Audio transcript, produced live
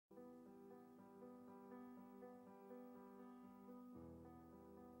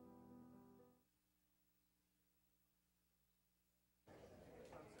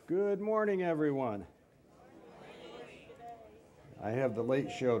Good morning, everyone. I have the late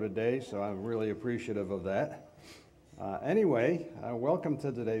show today, so I'm really appreciative of that. Welcome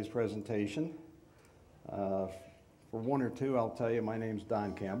to today's presentation. For one or two, I'll tell you, my name's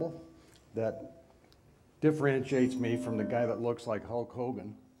Don Campbell. That differentiates me from the guy that looks like Hulk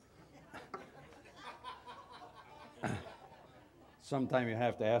Hogan. Sometime you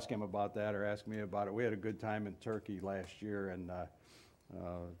have to ask him about that or ask me about it. We had a good time in Turkey last year, and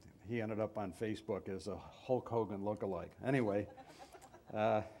he ended up on Facebook as a Hulk Hogan lookalike. Anyway,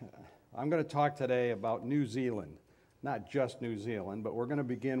 I'm going to talk today about New Zealand. Not just New Zealand, but we're going to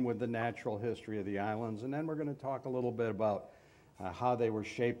begin with the natural history of the islands, and then we're going to talk a little bit about how they were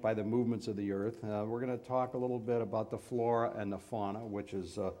shaped by the movements of the earth. We're going to talk a little bit about the flora and the fauna, which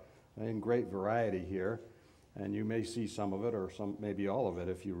is in great variety here. And you may see some of it, or maybe all of it,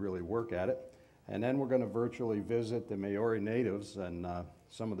 if you really work at it. And then we're going to virtually visit the Maori natives and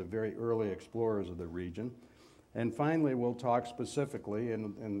some of the very early explorers of the region. And finally, we'll talk specifically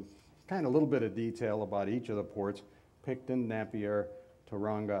in kind of a little bit of detail about each of the ports: Picton, Napier,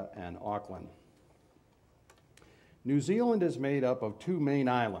 Tauranga, and Auckland. New Zealand is made up of two main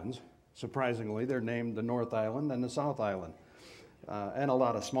islands. Surprisingly, they're named the North Island and the South Island. And a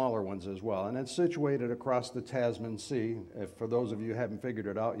lot of smaller ones as well. And it's situated across the Tasman Sea. For those of you who haven't figured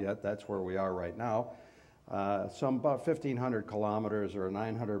it out yet, that's where we are right now. Some about 1,500 kilometers or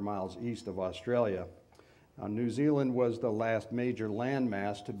 900 miles east of Australia. New Zealand was the last major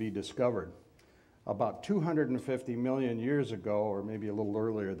landmass to be discovered. About 250 million years ago, or maybe a little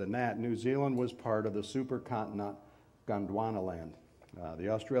earlier than that, New Zealand was part of the supercontinent Gondwanaland. The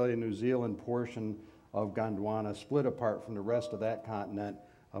Australia-New Zealand portion of Gondwana split apart from the rest of that continent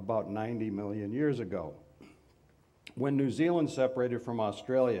about 90 million years ago. When New Zealand separated from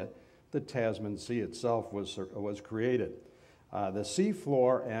Australia, the Tasman Sea itself was created. The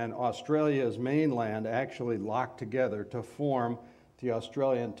seafloor and Australia's mainland actually locked together to form the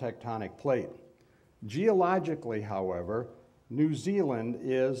Australian tectonic plate. Geologically, however, New Zealand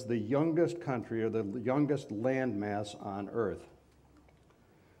is the youngest country, or the youngest landmass on Earth.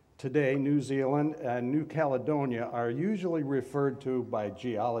 Today, New Zealand and New Caledonia are usually referred to, by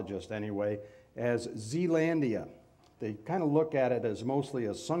geologists anyway, as Zealandia. They kind of look at it as mostly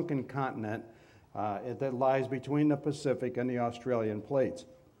a sunken continent that lies between the Pacific and the Australian plates.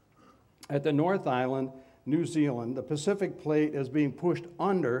 At the North Island, New Zealand, the Pacific plate is being pushed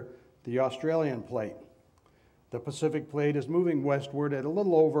under the Australian plate. The Pacific plate is moving westward at a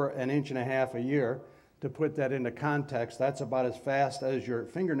little over 1.5 inches a year. To put that into context, that's about as fast as your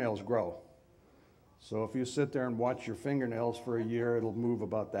fingernails grow. So if you sit there and watch your fingernails for a year, it'll move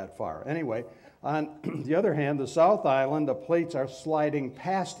about that far. Anyway, on the other hand, the South Island, the plates are sliding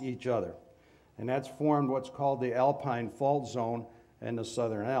past each other. And that's formed what's called the Alpine Fault Zone and the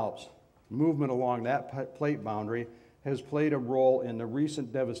Southern Alps. Movement along that plate boundary has played a role in the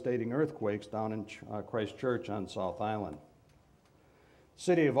recent devastating earthquakes down in Christchurch on South Island.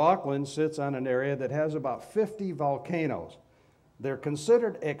 City of Auckland sits on an area that has about 50 volcanoes. They're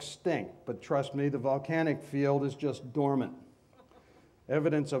considered extinct, but trust me, the volcanic field is just dormant.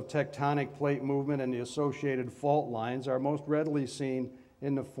 Evidence of tectonic plate movement and the associated fault lines are most readily seen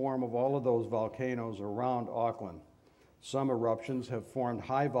in the form of all of those volcanoes around Auckland. Some eruptions have formed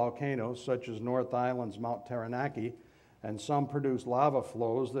high volcanoes, such as North Island's Mount Taranaki, and some produce lava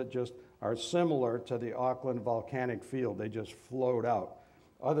flows that just are similar to the Auckland volcanic field. They just float out.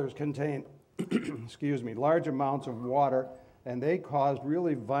 Others contain, large amounts of water, and they caused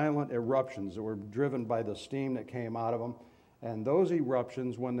really violent eruptions that were driven by the steam that came out of them. And those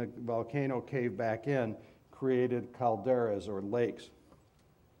eruptions, when the volcano caved back in, created calderas, or lakes.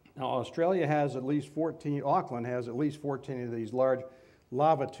 Now, Auckland has at least 14 of these large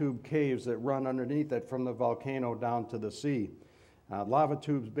lava tube caves that run underneath it from the volcano down to the sea. Lava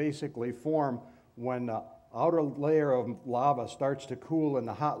tubes basically form when the outer layer of lava starts to cool and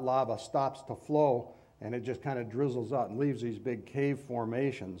the hot lava stops to flow, and it just kind of drizzles out and leaves these big cave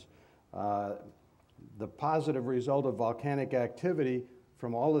formations. The positive result of volcanic activity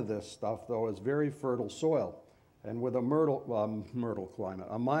from all of this stuff, though, is very fertile soil. And with a mild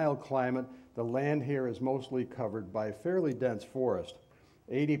climate, the land here is mostly covered by fairly dense forest.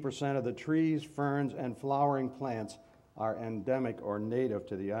 80% of the trees, ferns, and flowering plants are endemic or native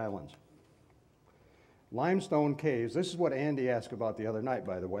to the islands. Limestone caves, this is what Andy asked about the other night,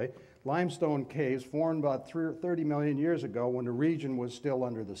 by the way. Limestone caves formed about 30 million years ago when the region was still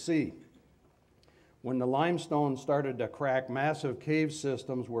under the sea. When the limestone started to crack, massive cave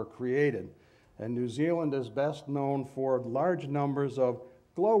systems were created. And New Zealand is best known for large numbers of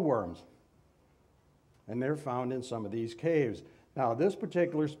glowworms. And they're found in some of these caves. Now, this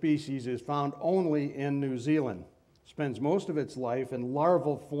particular species is found only in New Zealand. Spends most of its life in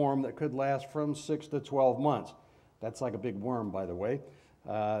larval form that could last from 6 to 12 months. That's like a big worm, by the way.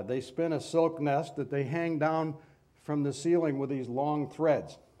 They spin a silk nest that they hang down from the ceiling with these long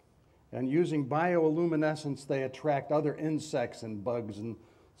threads. And using bioluminescence, they attract other insects and bugs and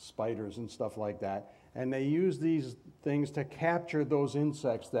spiders and stuff like that. And they use these things to capture those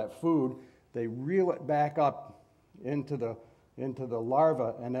insects, that food. They reel it back up into the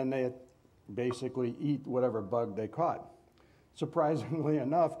larva, and then they basically eat whatever bug they caught. Surprisingly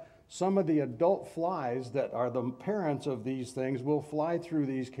enough, some of the adult flies that are the parents of these things will fly through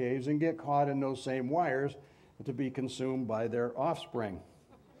these caves and get caught in those same wires to be consumed by their offspring.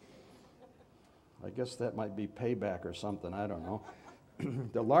 I guess that might be payback or something, I don't know.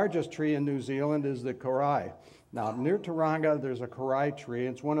 The largest tree in New Zealand is the karai. Now, near Tauranga, there's a karai tree.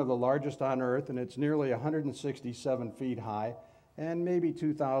 It's one of the largest on Earth, and it's nearly 167 feet high and maybe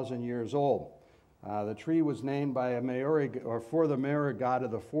 2,000 years old. The tree was named by a Maori, or for the Maori god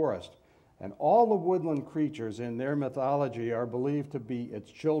of the forest. And all the woodland creatures in their mythology are believed to be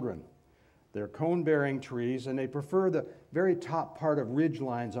its children. They're cone-bearing trees, and they prefer the very top part of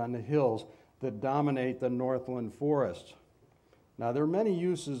ridgelines on the hills that dominate the northland forests. Now, there are many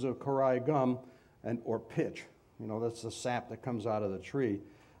uses of karai gum or pitch. You know, that's the sap that comes out of the tree.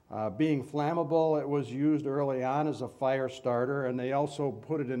 Being flammable, it was used early on as a fire starter, and they also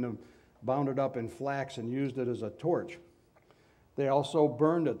put it bound it up in flax and used it as a torch. They also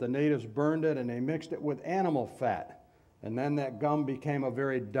burned it. The natives burned it, and they mixed it with animal fat. And then that gum became a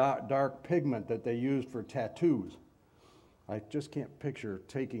very dark pigment that they used for tattoos. I just can't picture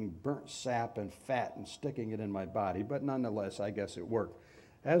taking burnt sap and fat and sticking it in my body, but nonetheless, I guess it worked.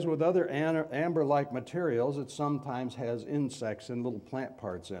 As with other amber-like materials, it sometimes has insects and little plant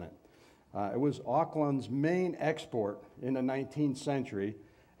parts in it. It was Auckland's main export in the 19th century,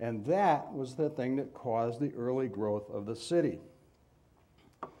 and that was the thing that caused the early growth of the city.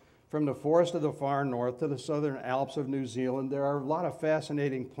 From the forest of the far north to the southern Alps of New Zealand, there are a lot of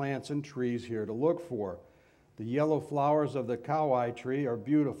fascinating plants and trees here to look for. The yellow flowers of the kauai tree are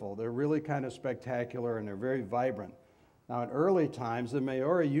beautiful. They're really kind of spectacular, and they're very vibrant. Now, in early times, the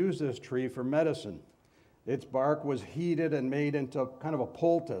Maori used this tree for medicine. Its bark was heated and made into kind of a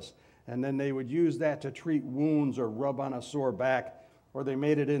poultice, and then they would use that to treat wounds or rub on a sore back, or they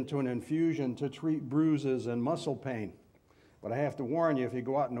made it into an infusion to treat bruises and muscle pain. But I have to warn you, if you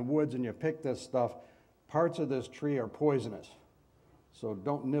go out in the woods and you pick this stuff, parts of this tree are poisonous, so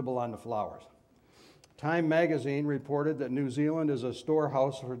don't nibble on the flowers. Time magazine reported that New Zealand is a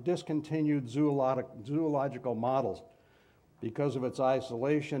storehouse for discontinued zoological models. Because of its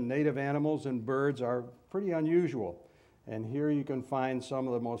isolation, native animals and birds are pretty unusual. And here you can find some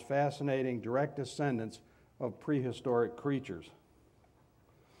of the most fascinating direct descendants of prehistoric creatures.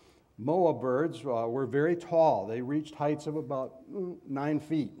 Moa birds were very tall. They reached heights of about 9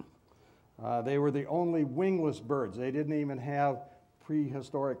 feet. They were the only wingless birds. They didn't even have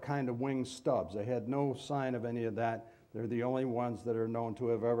prehistoric kind of wing stubs. They had no sign of any of that. They're the only ones that are known to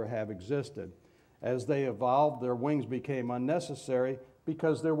have ever existed. As they evolved, their wings became unnecessary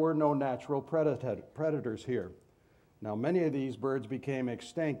because there were no natural predators here. Now, many of these birds became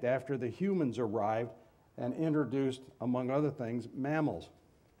extinct after the humans arrived and introduced, among other things, mammals.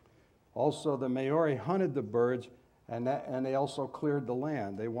 Also, the Maori hunted the birds, and they also cleared the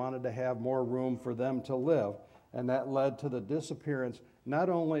land. They wanted to have more room for them to live, and that led to the disappearance not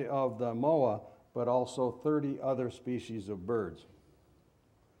only of the moa, but also 30 other species of birds.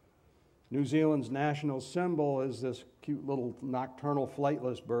 New Zealand's national symbol is this cute little nocturnal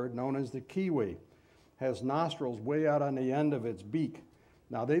flightless bird known as the kiwi. Has nostrils way out on the end of its beak.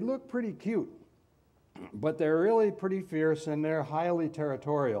 Now, they look pretty cute, but they're really pretty fierce, and they're highly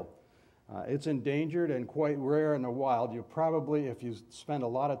territorial. It's endangered and quite rare in the wild. You probably, if you spend a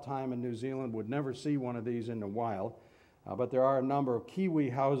lot of time in New Zealand, would never see one of these in the wild. But there are a number of kiwi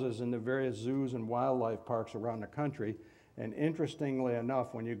houses in the various zoos and wildlife parks around the country. And interestingly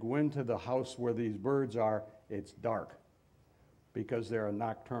enough, when you go into the house where these birds are, it's dark because they're a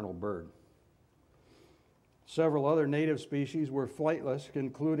nocturnal bird. Several other native species were flightless,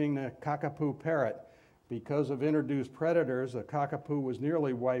 including the kakapo parrot. Because of introduced predators, the kakapo was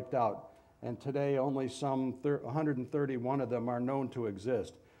nearly wiped out, and today only some 131 of them are known to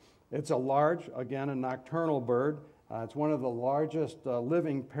exist. It's a large, again, a nocturnal bird. It's one of the largest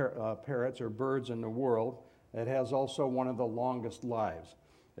living parrots or birds in the world. It has also one of the longest lives.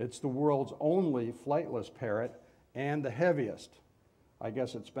 It's the world's only flightless parrot and the heaviest. I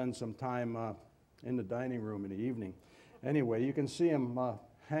guess it spends some time in the dining room in the evening. Anyway, you can see him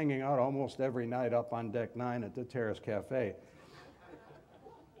hanging out almost every night up on Deck 9 at the Terrace Cafe.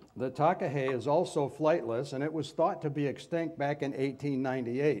 The takahe is also flightless, and it was thought to be extinct back in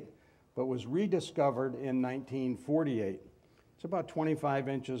 1898, but was rediscovered in 1948. It's about 25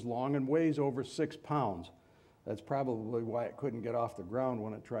 inches long and weighs over 6 pounds. That's probably why it couldn't get off the ground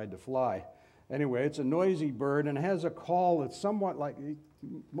when it tried to fly. Anyway, it's a noisy bird and has a call that's somewhat like,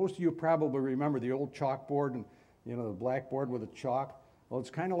 most of you probably remember the old chalkboard and the blackboard with the chalk. Well, it's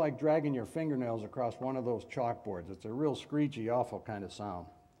kind of like dragging your fingernails across one of those chalkboards. It's a real screechy, awful kind of sound.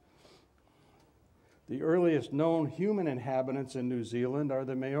 The earliest known human inhabitants in New Zealand are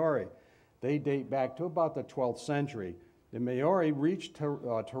the Maori. They date back to about the 12th century. The Maori reached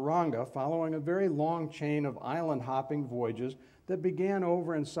Tauranga following a very long chain of island-hopping voyages that began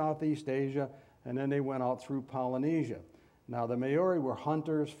over in Southeast Asia, and then they went out through Polynesia. Now, the Maori were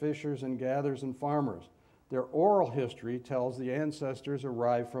hunters, fishers, and gatherers and farmers. Their oral history tells the ancestors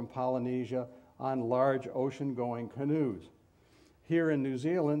arrived from Polynesia on large ocean-going canoes. Here in New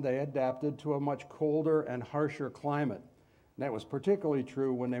Zealand, they adapted to a much colder and harsher climate. And that was particularly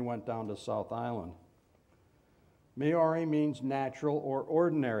true when they went down to South Island. Maori means natural or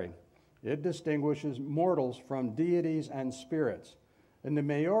ordinary. It distinguishes mortals from deities and spirits. And the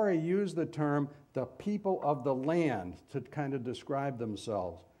Maori use the term the people of the land to kind of describe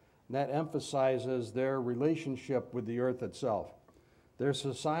themselves. And that emphasizes their relationship with the earth itself. Their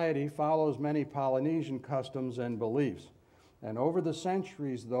society follows many Polynesian customs and beliefs. And over the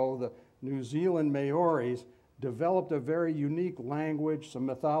centuries, though, the New Zealand Maoris developed a very unique language, some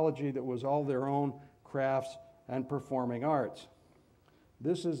mythology that was all their own, crafts, and performing arts.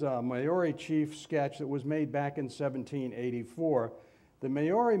 This is a Maori chief sketch that was made back in 1784. The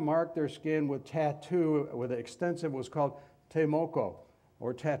Maori marked their skin with tattoo, with extensive, was called te moko,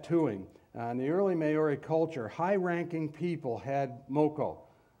 or tattooing. In the early Maori culture, high-ranking people had moko.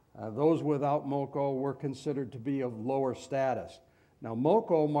 Those without moko were considered to be of lower status. Now,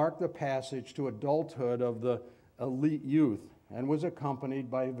 moko marked the passage to adulthood of the elite youth and was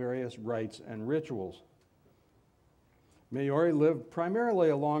accompanied by various rites and rituals. Maori lived primarily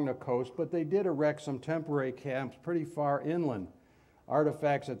along the coast, but they did erect some temporary camps pretty far inland.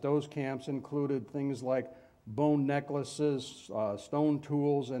 Artifacts at those camps included things like bone necklaces, stone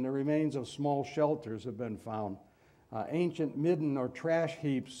tools, and the remains of small shelters have been found. Ancient midden or trash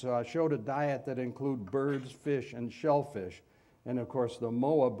heaps showed a diet that included birds, fish, and shellfish. And of course, the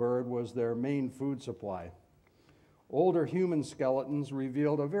moa bird was their main food supply. Older human skeletons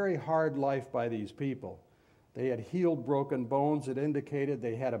revealed a very hard life by these people. They had healed broken bones that indicated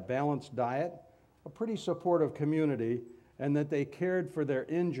they had a balanced diet, a pretty supportive community, and that they cared for their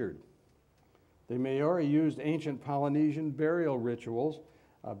injured. The Maori used ancient Polynesian burial rituals.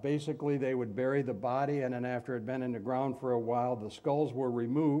 Basically, they would bury the body, and then after it had been in the ground for a while, the skulls were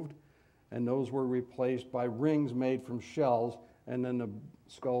removed, and those were replaced by rings made from shells, and then the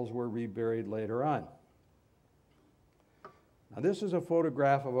skulls were reburied later on. Now, this is a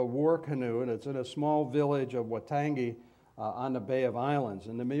photograph of a war canoe, and it's in a small village of Waitangi on the Bay of Islands.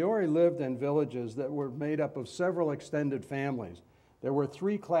 And the Maori lived in villages that were made up of several extended families. There were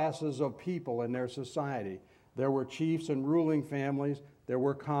 3 classes of people in their society. There were chiefs and ruling families, there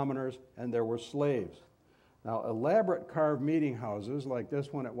were commoners, and there were slaves. Now, elaborate carved meeting houses like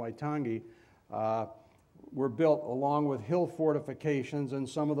this one at Waitangi were built along with hill fortifications and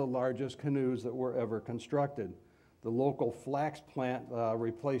some of the largest canoes that were ever constructed. The local flax plant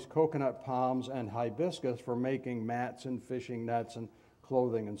replaced coconut palms and hibiscus for making mats and fishing nets and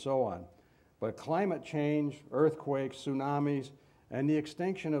clothing and so on. But climate change, earthquakes, tsunamis, and the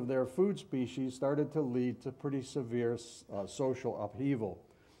extinction of their food species started to lead to pretty severe social upheaval.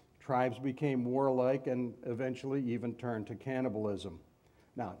 Tribes became warlike and eventually even turned to cannibalism.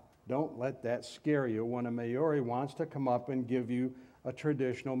 Now, don't let that scare you when a Maori wants to come up and give you a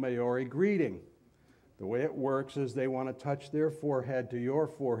traditional Maori greeting. The way it works is they want to touch their forehead to your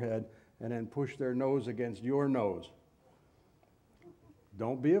forehead and then push their nose against your nose.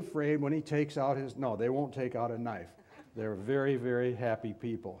 Don't be afraid when he takes out his, no, they won't take out a knife. They're very, very happy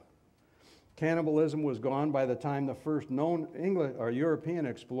people. Cannibalism was gone by the time the first known English or European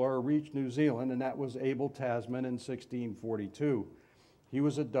explorer reached New Zealand, and that was Abel Tasman in 1642. He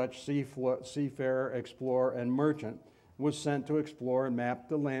was a Dutch seafarer, explorer, and merchant, was sent to explore and map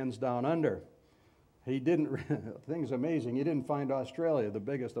the lands down under. He didn't, thing's amazing, he didn't find Australia, the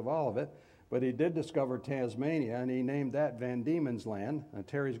biggest of all of it, but he did discover Tasmania, and he named that Van Diemen's Land.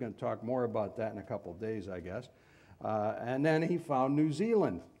 Terry's going to talk more about that in a couple of days, I guess. And then he found New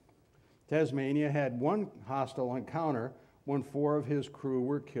Zealand. Tasmania had one hostile encounter when 4 of his crew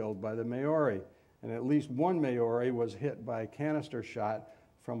were killed by the Maori, and at least one Maori was hit by a canister shot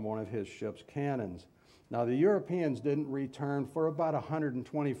from one of his ship's cannons. Now, the Europeans didn't return for about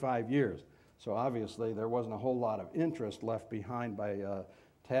 125 years, so obviously there wasn't a whole lot of interest left behind by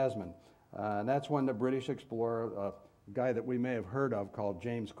Tasman. And that's when the British explorer, a guy that we may have heard of called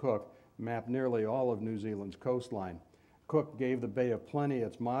James Cook, mapped nearly all of New Zealand's coastline. Cook gave the Bay of Plenty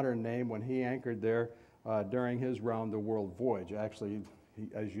its modern name when he anchored there during his round-the-world voyage. Actually,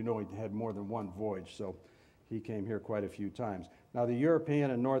 as you know, he had more than one voyage, so he came here quite a few times. Now, the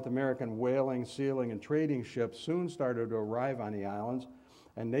European and North American whaling, sealing, and trading ships soon started to arrive on the islands,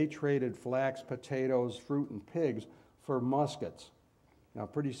 and they traded flax, potatoes, fruit, and pigs for muskets. Now,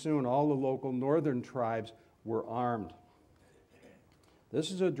 pretty soon, all the local northern tribes were armed.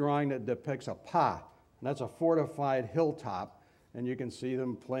 This is a drawing that depicts a pa, and that's a fortified hilltop, and you can see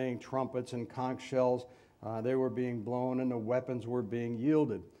them playing trumpets and conch shells. They were being blown, and the weapons were being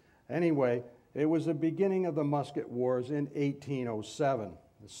yielded. Anyway, it was the beginning of the musket wars in 1807.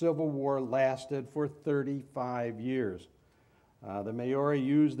 The Civil War lasted for 35 years. The Maori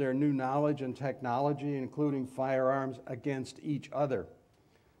used their new knowledge and technology, including firearms, against each other.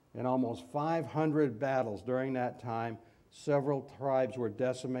 In almost 500 battles during that time, several tribes were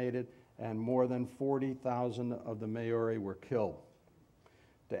decimated and more than 40,000 of the Maori were killed.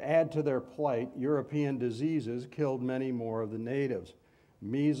 To add to their plight, European diseases killed many more of the natives.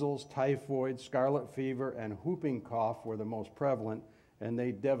 Measles, typhoid, scarlet fever, and whooping cough were the most prevalent, and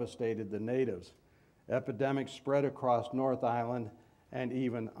they devastated the natives. Epidemics spread across North Island and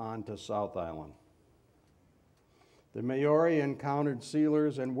even onto South Island. The Maori encountered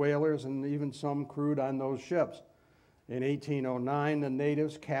sealers and whalers, and even some crewed on those ships. In 1809, the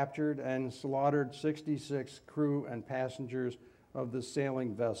natives captured and slaughtered 66 crew and passengers of the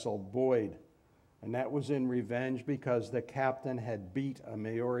sailing vessel Boyd, and that was in revenge because the captain had beat a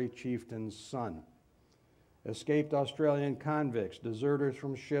Maori chieftain's son. Escaped Australian convicts, deserters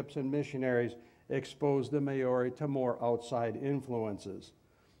from ships, and missionaries exposed the Maori to more outside influences.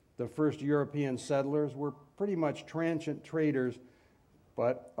 The first European settlers were pretty much transient traders,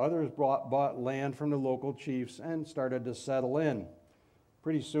 but others bought land from the local chiefs and started to settle in.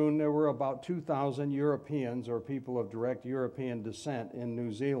 Pretty soon there were about 2,000 Europeans, or people of direct European descent, in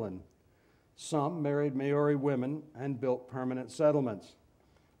New Zealand. Some married Maori women and built permanent settlements.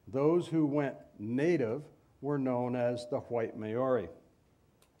 Those who went native were known as the White Maori.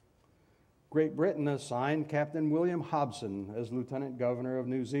 Great Britain assigned Captain William Hobson as Lieutenant Governor of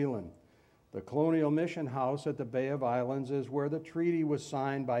New Zealand. The Colonial Mission House at the Bay of Islands is where the treaty was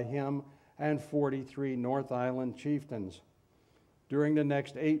signed by him and 43 North Island chieftains. During the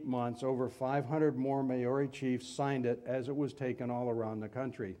next 8 months, over 500 more Maori chiefs signed it as it was taken all around the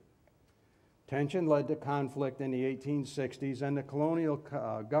country. Tension led to conflict in the 1860s, and the colonial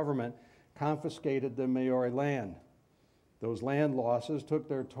government confiscated the Maori land. Those land losses took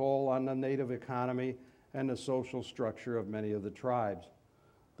their toll on the native economy and the social structure of many of the tribes.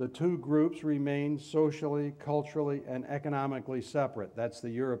 The two groups remained socially, culturally, and economically separate. That's the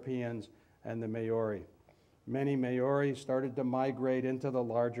Europeans and the Maori. Many Maori started to migrate into the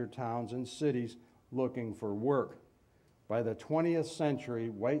larger towns and cities looking for work. By the 20th century,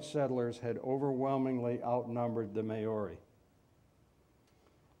 white settlers had overwhelmingly outnumbered the Maori.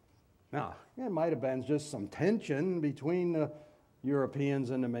 Now, it might have been just some tension between the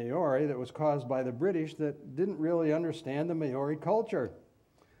Europeans and the Maori that was caused by the British that didn't really understand the Maori culture.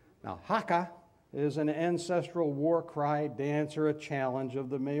 Now, haka is an ancestral war cry, dance, or a challenge of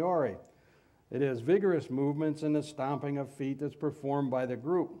the Maori. It has vigorous movements and the stomping of feet that's performed by the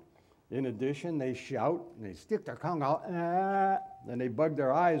group. In addition, they shout, and they stick their tongue out, and they bug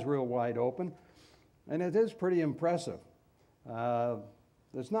their eyes real wide open, and it is pretty impressive.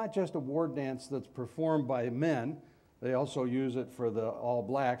 It's not just a war dance that's performed by men. They also use it for the All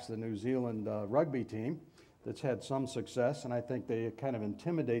Blacks, the New Zealand rugby team, that's had some success, and I think they kind of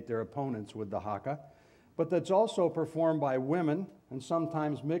intimidate their opponents with the haka. But that's also performed by women, and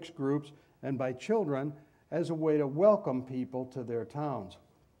sometimes mixed groups, and by children as a way to welcome people to their towns.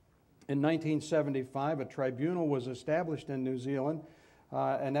 In 1975, a tribunal was established in New Zealand,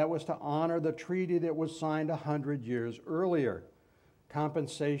 and that was to honor the treaty that was signed 100 years earlier.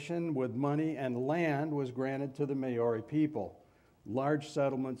 Compensation with money and land was granted to the Maori people. Large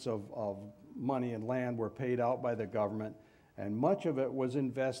settlements of money and land were paid out by the government, and much of it was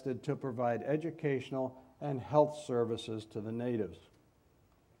invested to provide educational and health services to the natives.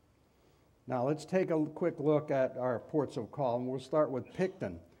 Now let's take a quick look at our ports of call, and we'll start with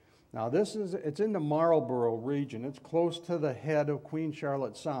Picton. Now it's in the Marlborough region. It's close to the head of Queen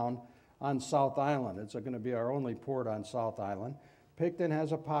Charlotte Sound on South Island. It's going to be our only port on South Island. Picton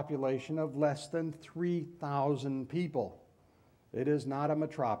has a population of less than 3,000 people. It is not a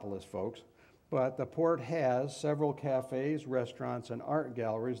metropolis, folks. But the port has several cafes, restaurants, and art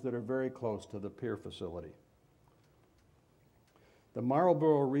galleries that are very close to the pier facility. The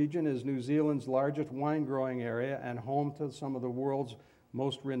Marlborough region is New Zealand's largest wine growing area and home to some of the world's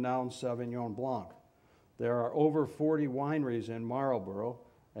most renowned Sauvignon Blanc. There are over 40 wineries in Marlborough,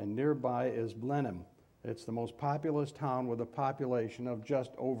 and nearby is Blenheim. It's the most populous town with a population of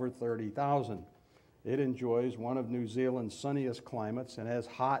just over 30,000. It enjoys one of New Zealand's sunniest climates and has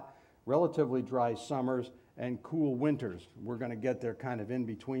hot, relatively dry summers and cool winters. We're going to get there kind of in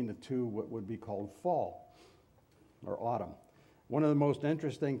between the two, what would be called fall or autumn. One of the most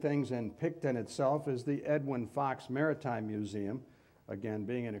interesting things in Picton itself is the Edwin Fox Maritime Museum. Again,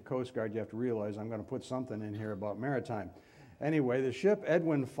 being in a Coast Guard, you have to realize I'm going to put something in here about maritime. Anyway, the ship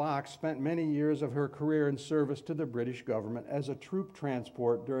Edwin Fox spent many years of her career in service to the British government as a troop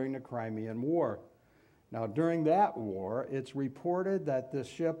transport during the Crimean War. Now, during that war, it's reported that this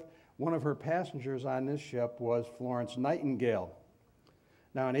ship, one of her passengers on this ship was Florence Nightingale.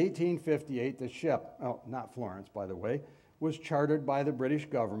 Now, in 1858, the ship, not Florence, by the way, was chartered by the British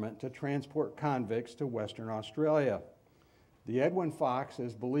government to transport convicts to Western Australia. The Edwin Fox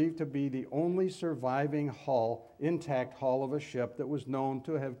is believed to be the only surviving intact hull of a ship that was known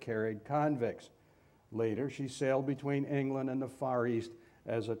to have carried convicts. Later, she sailed between England and the Far East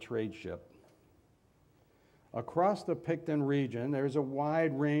as a trade ship. Across the Picton region, there's a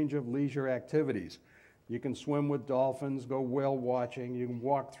wide range of leisure activities. You can swim with dolphins, go whale watching, you can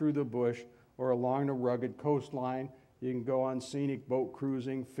walk through the bush or along the rugged coastline. You can go on scenic boat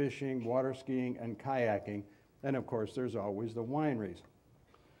cruising, fishing, water skiing, and kayaking. And of course, there's always the wineries.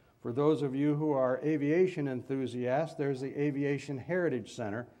 For those of you who are aviation enthusiasts, there's the Aviation Heritage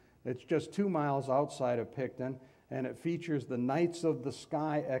Center. It's just 2 miles outside of Picton, and it features the Knights of the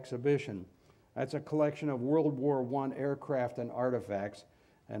Sky exhibition. That's a collection of World War I aircraft and artifacts,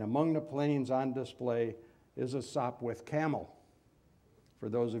 and among the planes on display is a Sopwith Camel. For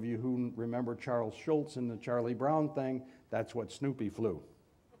those of you who remember Charles Schultz in the Charlie Brown thing, that's what Snoopy flew.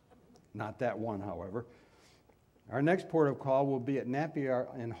 Not that one, however. Our next port of call will be at Napier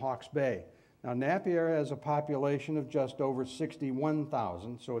in Hawke's Bay. Now, Napier has a population of just over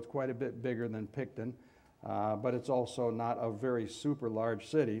 61,000, so it's quite a bit bigger than Picton, but it's also not a very super large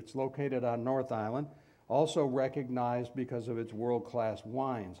city. It's located on North Island, also recognized because of its world-class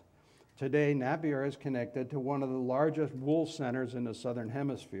wines. Today, Napier is connected to one of the largest wool centers in the Southern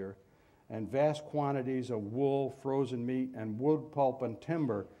Hemisphere, and vast quantities of wool, frozen meat, and wood pulp and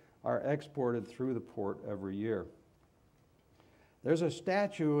timber are exported through the port every year. There's a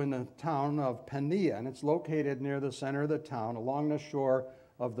statue in the town of Pania, and it's located near the center of the town along the shore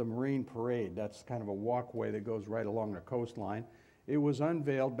of the Marine Parade. That's kind of a walkway that goes right along the coastline. It was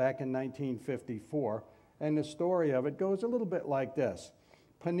unveiled back in 1954, and the story of it goes a little bit like this.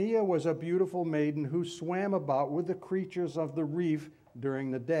 Pania was a beautiful maiden who swam about with the creatures of the reef during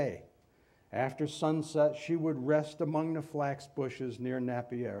the day. After sunset, she would rest among the flax bushes near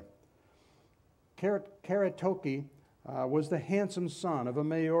Napier. Karatoki was the handsome son of a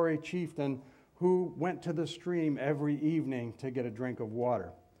Maori chieftain who went to the stream every evening to get a drink of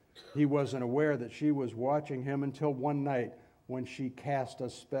water. He wasn't aware that she was watching him until one night when she cast a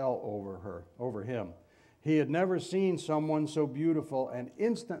spell over him. He had never seen someone so beautiful and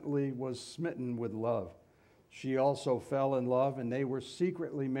instantly was smitten with love. She also fell in love, and they were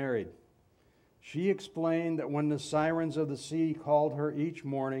secretly married. She explained that when the sirens of the sea called her each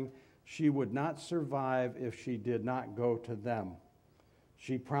morning, she would not survive if she did not go to them.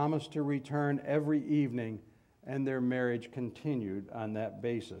 She promised to return every evening, and their marriage continued on that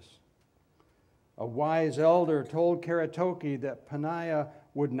basis. A wise elder told Karatoki that Pania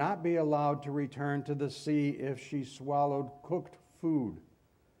would not be allowed to return to the sea if she swallowed cooked food.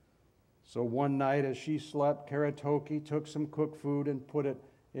 So one night as she slept, Karatoki took some cooked food and put it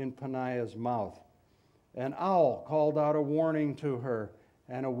in Pania's mouth. An owl called out a warning to her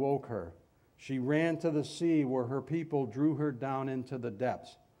and awoke her. She ran to the sea where her people drew her down into the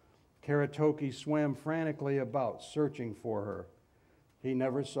depths. Karatoki swam frantically about, searching for her. He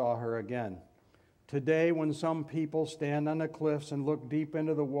never saw her again. Today, when some people stand on the cliffs and look deep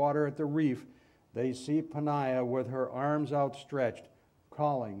into the water at the reef, they see Pania with her arms outstretched,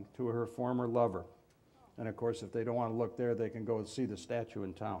 calling to her former lover. And of course, if they don't want to look there, they can go and see the statue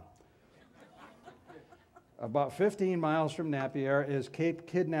in town. About 15 miles from Napier is Cape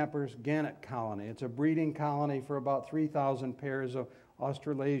Kidnappers Gannet Colony. It's a breeding colony for about 3,000 pairs of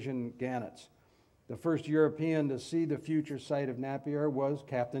Australasian gannets. The first European to see the future site of Napier was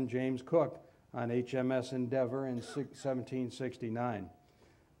Captain James Cook on HMS Endeavour in 1769.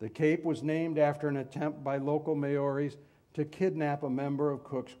 The Cape was named after an attempt by local Maoris to kidnap a member of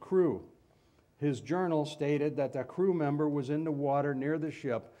Cook's crew. His journal stated that the crew member was in the water near the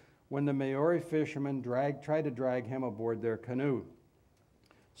ship when the Maori fishermen tried to drag him aboard their canoe.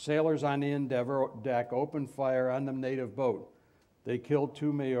 Sailors on the Endeavour deck opened fire on the native boat. They killed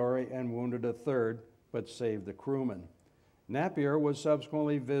 2 Maori and wounded a third, but saved the crewman. Napier was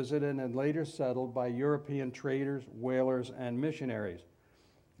subsequently visited and later settled by European traders, whalers, and missionaries.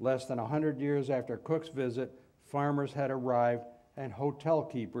 Less than 100 years after Cook's visit, farmers had arrived and hotel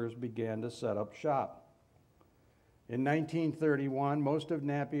keepers began to set up shop. In 1931, most of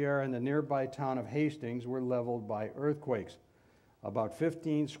Napier and the nearby town of Hastings were leveled by earthquakes. About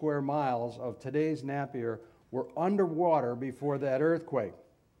 15 square miles of today's Napier were underwater before that earthquake,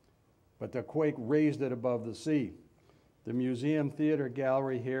 but the quake raised it above the sea. The Museum Theater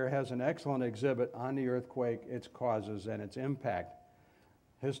Gallery here has an excellent exhibit on the earthquake, its causes, and its impact.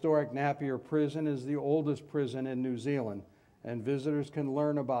 Historic Napier Prison is the oldest prison in New Zealand, and visitors can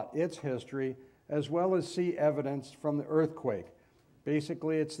learn about its history as well as see evidence from the earthquake.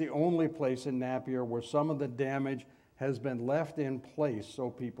 Basically, it's the only place in Napier where some of the damage has been left in place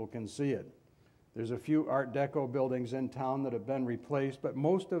so people can see it. There's a few Art Deco buildings in town that have been replaced, but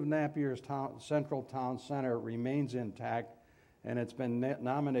most of Napier's central town center remains intact, and it's been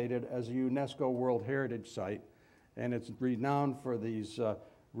nominated as a UNESCO World Heritage Site, and it's renowned for these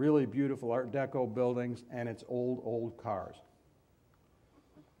really beautiful Art Deco buildings and its old cars.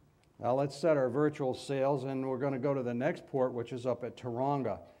 Now let's set our virtual sails, and we're going to go to the next port, which is up at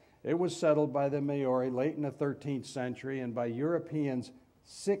Tauranga. It was settled by the Maori late in the 13th century and by Europeans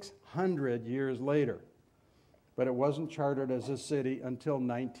 600 years later, but it wasn't chartered as a city until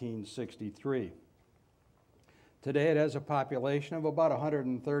 1963. Today it has a population of about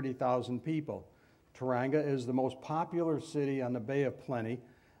 130,000 people. Tauranga is the most popular city on the Bay of Plenty,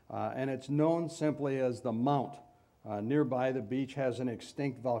 and it's known simply as the Mount. Nearby, the beach has an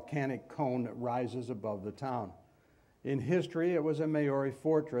extinct volcanic cone that rises above the town. In history, it was a Maori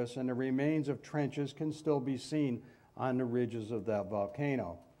fortress, and the remains of trenches can still be seen on the ridges of that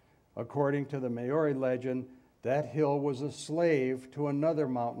volcano. According to the Maori legend, that hill was a slave to another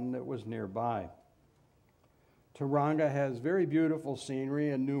mountain that was nearby. Tauranga has very beautiful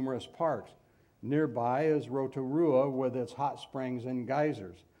scenery and numerous parks. Nearby is Rotorua with its hot springs and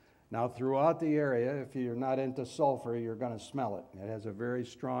geysers. Now, throughout the area, if you're not into sulfur, you're going to smell it. It has a very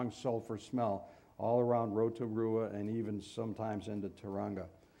strong sulfur smell all around Rotorua and even sometimes into Tauranga.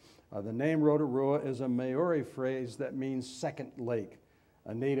 The name Rotorua is a Maori phrase that means second lake.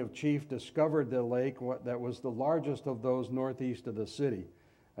 A native chief discovered the lake that was the largest of those northeast of the city,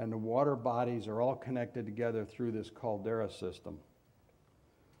 and the water bodies are all connected together through this caldera system.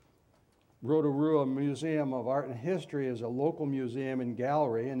 Rotorua Museum of Art and History is a local museum and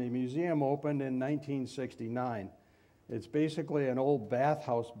gallery, and the museum opened in 1969. It's basically an old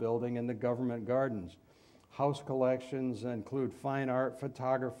bathhouse building in the government gardens. House collections include fine art,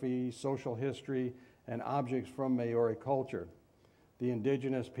 photography, social history, and objects from Maori culture. The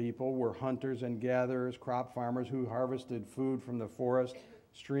indigenous people were hunters and gatherers, crop farmers who harvested food from the forest,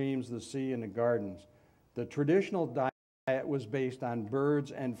 streams, the sea, and the gardens. The traditional diet was based on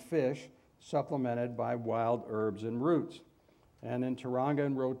birds and fish, supplemented by wild herbs and roots. And in Tauranga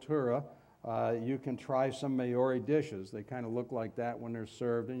and Rotorua, you can try some Maori dishes. They kind of look like that when they're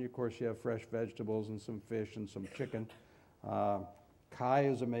served, and of course you have fresh vegetables and some fish and some chicken. Kai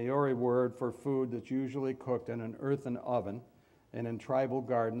is a Maori word for food that's usually cooked in an earthen oven, and in tribal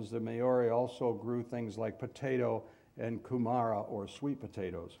gardens, the Maori also grew things like potato and kumara, or sweet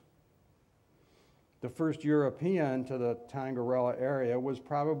potatoes. The first European to the Tongariro area was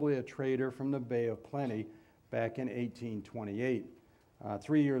probably a trader from the Bay of Plenty back in 1828.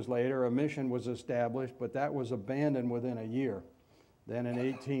 3 years later, a mission was established, but that was abandoned within a year. Then in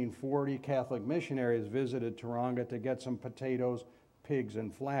 1840, Catholic missionaries visited Tauranga to get some potatoes, pigs,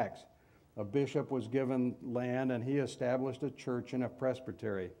 and flax. A bishop was given land, and he established a church and a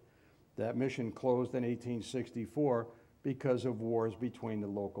presbytery. That mission closed in 1864 because of wars between the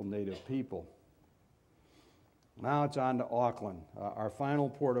local native people. Now it's on to Auckland, our final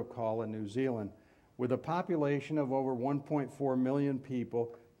port of call in New Zealand. With a population of over 1.4 million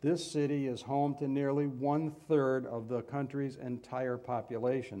people, this city is home to nearly 1/3 of the country's entire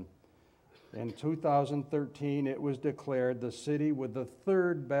population. In 2013, it was declared the city with the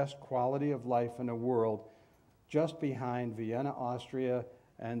 3rd best quality of life in the world, just behind Vienna, Austria,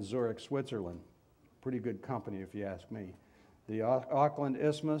 and Zurich, Switzerland. Pretty good company, if you ask me. The Auckland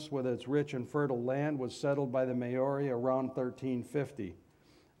Isthmus, with its rich and fertile land, was settled by the Maori around 1350.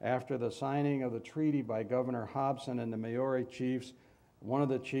 After the signing of the treaty by Governor Hobson and the Maori chiefs, one of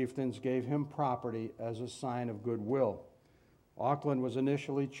the chieftains gave him property as a sign of goodwill. Auckland was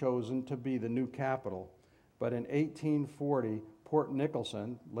initially chosen to be the new capital, but in 1840, Port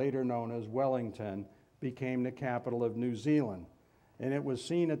Nicholson, later known as Wellington, became the capital of New Zealand. And it was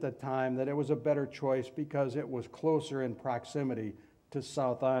seen at the time that it was a better choice because it was closer in proximity to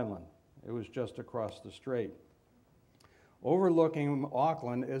South Island. It was just across the strait. Overlooking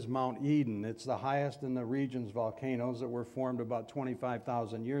Auckland is Mount Eden. It's the highest in the region's volcanoes that were formed about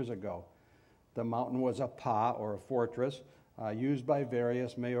 25,000 years ago. The mountain was a pa, or a fortress, used by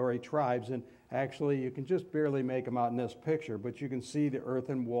various Maori tribes, and actually you can just barely make them out in this picture, but you can see the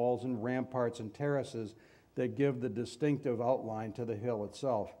earthen walls and ramparts and terraces that give the distinctive outline to the hill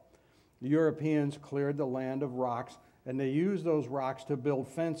itself. The Europeans cleared the land of rocks, and they used those rocks to build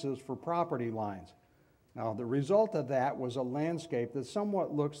fences for property lines. Now, the result of that was a landscape that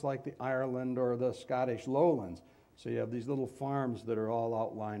somewhat looks like the Ireland or the Scottish lowlands. So you have these little farms that are all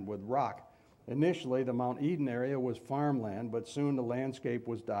outlined with rock. Initially, the Mount Eden area was farmland, but soon the landscape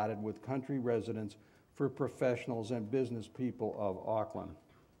was dotted with country residents for professionals and business people of Auckland.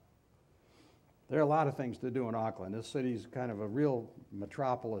 There are a lot of things to do in Auckland. This city's kind of a real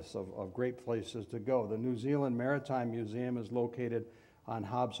metropolis of great places to go. The New Zealand Maritime Museum is located on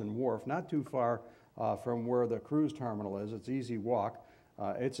Hobson Wharf, not too far from where the cruise terminal is. It's easy walk.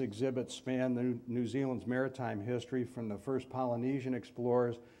 Its exhibits span New Zealand's maritime history from the first Polynesian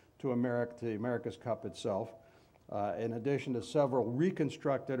explorers to America's Cup itself. In addition to several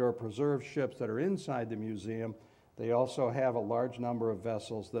reconstructed or preserved ships that are inside the museum, they also have a large number of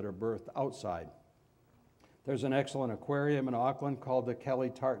vessels that are berthed outside. There's an excellent aquarium in Auckland called the Kelly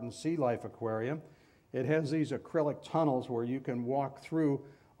Tartan Sea Life Aquarium. It has these acrylic tunnels where you can walk through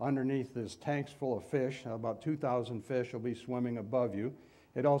underneath this tanks full of fish. About 2,000 fish will be swimming above you.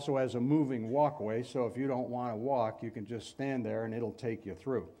 It also has a moving walkway, so if you don't want to walk, you can just stand there and it'll take you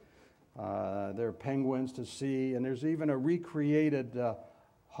through. There are penguins to see, and there's even a recreated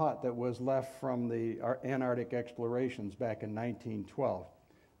hut that was left from the Antarctic explorations back in 1912.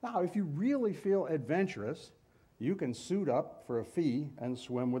 Now, if you really feel adventurous, you can suit up for a fee and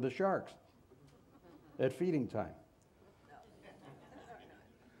swim with the sharks at feeding time.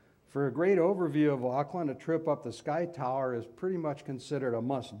 For a great overview of Auckland, a trip up the Sky Tower is pretty much considered a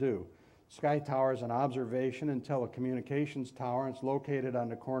must-do. Sky Tower is an observation and telecommunications tower, and it's located on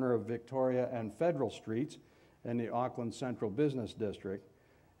the corner of Victoria and Federal Streets in the Auckland Central Business District.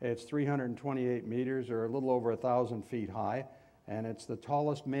 It's 328 meters, or a little over 1,000 feet high, and it's the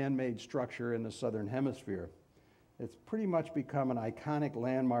tallest man-made structure in the Southern Hemisphere. It's pretty much become an iconic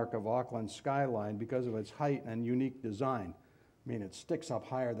landmark of Auckland's skyline because of its height and unique design. I mean, it sticks up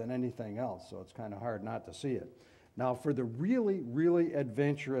higher than anything else, so it's kind of hard not to see it. Now, for the really, really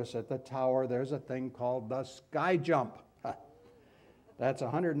adventurous at the tower, there's a thing called the sky jump. That's a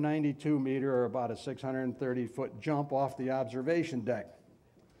 192 meter, or about a 630-foot jump off the observation deck.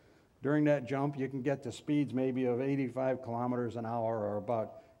 During that jump, you can get to speeds maybe of 85 kilometers an hour, or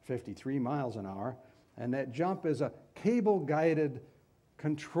about 53 miles an hour. And that jump is a cable-guided,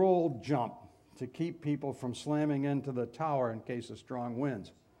 controlled jump to keep people from slamming into the tower in case of strong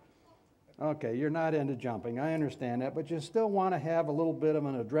winds. Okay, you're not into jumping, I understand that, but you still want to have a little bit of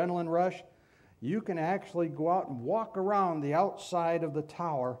an adrenaline rush. You can actually go out and walk around the outside of the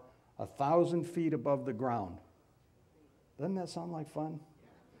tower 1,000 feet above the ground. Doesn't that sound like fun?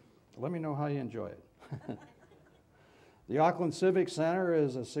 Let me know how you enjoy it. The Auckland Civic Center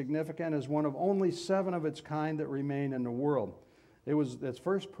is as significant as one of only 7 of its kind that remain in the world. It was the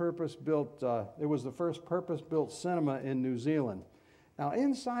first purpose-built cinema in New Zealand. Now,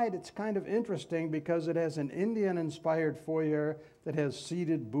 inside it's kind of interesting because it has an Indian-inspired foyer that has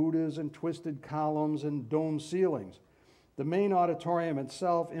seated Buddhas and twisted columns and domed ceilings. The main auditorium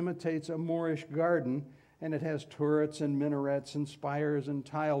itself imitates a Moorish garden, and it has turrets and minarets and spires and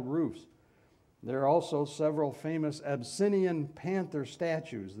tiled roofs. There are also several famous Abyssinian panther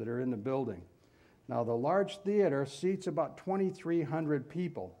statues that are in the building. Now, the large theater seats about 2,300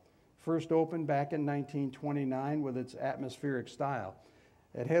 people. First opened back in 1929 with its atmospheric style.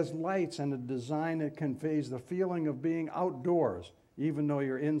 It has lights and a design that conveys the feeling of being outdoors, even though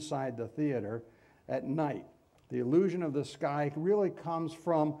you're inside the theater at night. The illusion of the sky really comes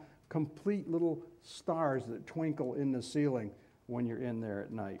from complete little stars that twinkle in the ceiling when you're in there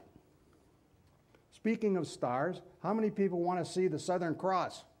at night. Speaking of stars, how many people want to see the Southern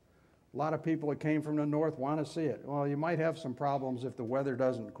Cross? A lot of people that came from the north want to see it. Well, you might have some problems if the weather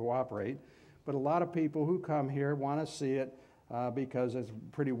doesn't cooperate, but a lot of people who come here want to see it because it's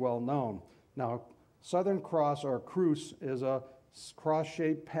pretty well known. Now, Southern Cross, or Cruce, is a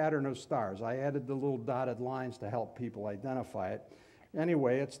cross-shaped pattern of stars. I added the little dotted lines to help people identify it.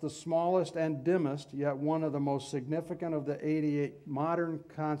 Anyway, it's the smallest and dimmest, yet one of the most significant of the 88 modern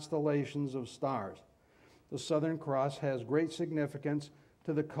constellations of stars. The Southern Cross has great significance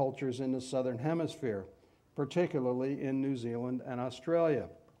to the cultures in the Southern Hemisphere, particularly in New Zealand and Australia.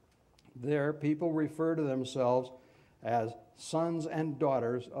 There, people refer to themselves as sons and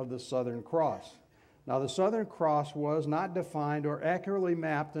daughters of the Southern Cross. Now, the Southern Cross was not defined or accurately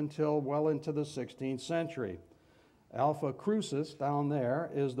mapped until well into the 16th century. Alpha Crucis, down there,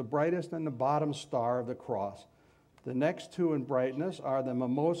 is the brightest and the bottom star of the cross. The next two in brightness are the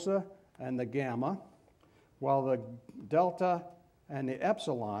Mimosa and the Gamma, while the Delta and the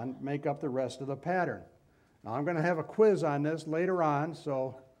Epsilon make up the rest of the pattern. Now, I'm going to have a quiz on this later on,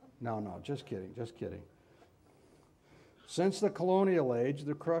 so no, just kidding, just kidding. Since the colonial age,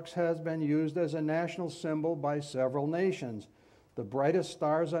 the crux has been used as a national symbol by several nations. The brightest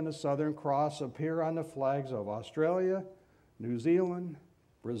stars on the Southern Cross appear on the flags of Australia, New Zealand,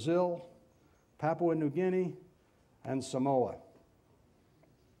 Brazil, Papua New Guinea, and Samoa.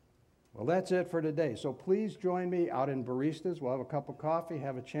 Well, that's it for today. So please join me out in Baristas. We'll have a cup of coffee,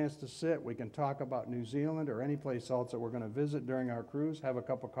 have a chance to sit. We can talk about New Zealand or any place else that we're going to visit during our cruise. Have a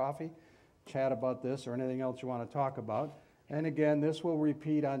cup of coffee, chat about this or anything else you want to talk about. And again, this will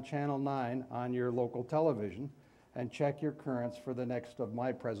repeat on Channel 9 on your local television. And check your currents for the next of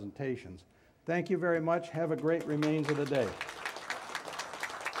my presentations. Thank you very much. Have a great remains of the day.